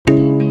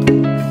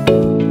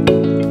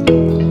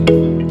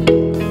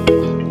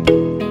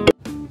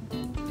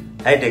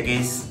Hi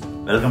techies,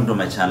 welcome to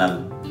my channel.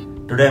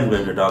 Today I am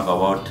going to talk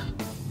about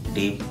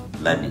deep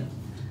learning.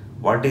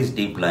 What is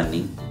deep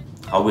learning,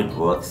 how it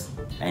works,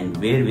 and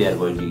where we are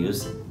going to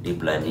use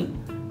deep learning.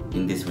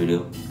 In this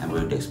video I am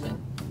going to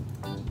explain.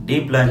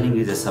 Deep learning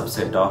is a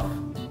subset of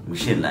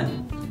machine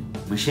learning.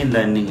 Machine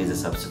learning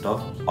is a subset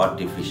of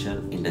artificial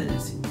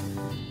intelligence.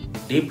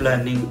 Deep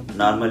learning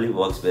normally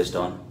works based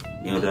on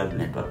neural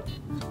network.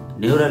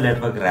 Neural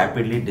network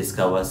rapidly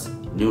discovers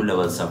new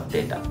levels of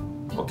data.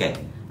 Okay,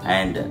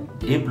 and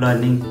deep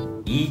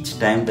learning, each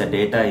time the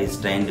data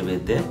is trained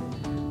with a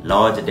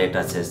large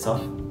data sets of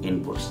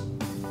inputs.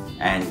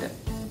 And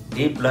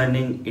deep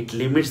learning, it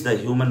limits the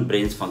human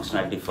brain's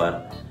functionality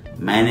for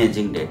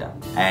managing data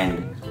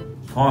and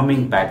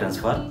forming patterns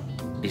for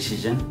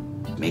decision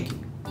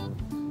making.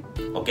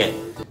 Okay,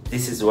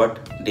 this is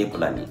what deep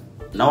learning.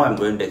 Now I am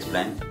going to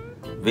explain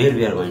where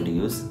we are going to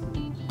use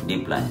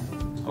deep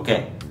learning.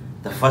 Okay,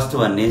 the first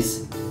one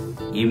is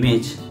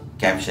image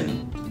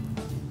captioning.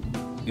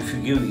 If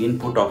you give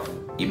input of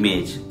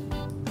image,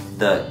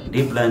 the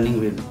deep learning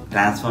will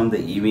transform the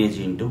image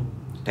into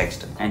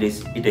text and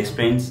it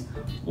explains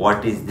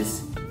what is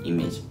this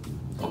image.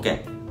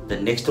 Okay,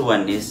 the next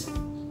one is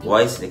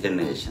voice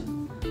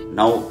recognition.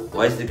 Now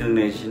voice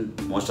recognition,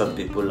 most of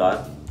the people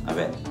are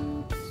aware,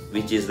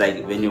 which is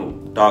like when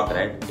you talk,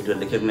 right, it will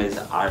recognize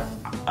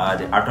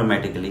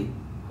automatically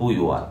who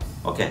you are.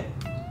 Okay,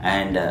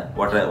 and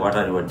what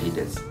are your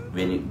details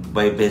when you,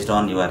 based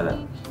on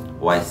your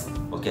voice.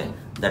 Okay,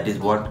 that is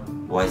what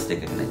voice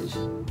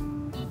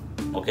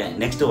recognition. Okay,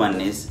 next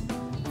one is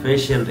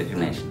facial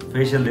recognition.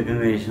 Facial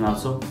recognition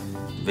also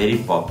very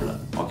popular.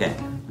 Okay,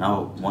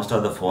 now most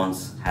of the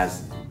phones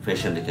has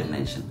facial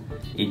recognition.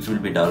 It will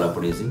be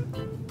developed using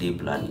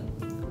deep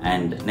learning.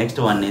 And next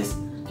one is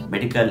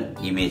medical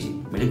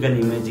imaging. Medical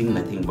imaging,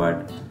 nothing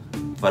but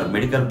for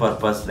medical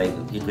purpose, like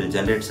it will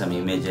generate some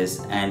images,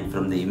 and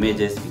from the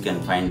images we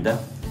can find the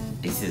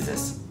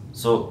diseases.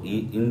 So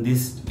in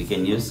this we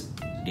can use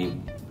deep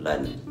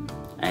learning.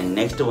 And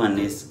next one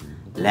is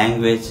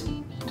language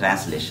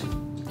translation.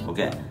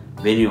 Okay,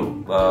 when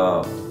you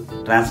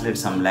translate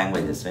some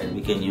languages, right, we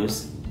can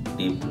use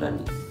deep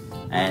learning.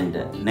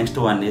 And next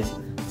one is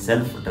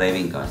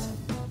self-driving cars.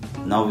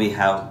 Now we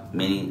have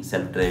many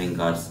self-driving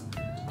cars.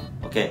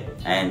 Okay,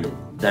 and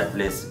that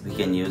place we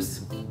can use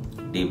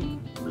deep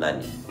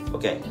learning.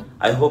 Okay,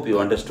 I hope you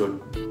understood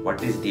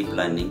what is deep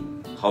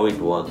learning, how it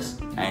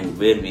works, and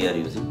where we are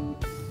using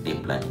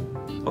deep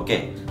learning.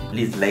 Okay,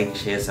 please like,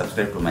 share,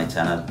 subscribe to my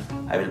channel.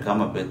 I will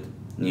come up with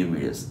new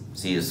videos.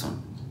 See you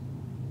soon.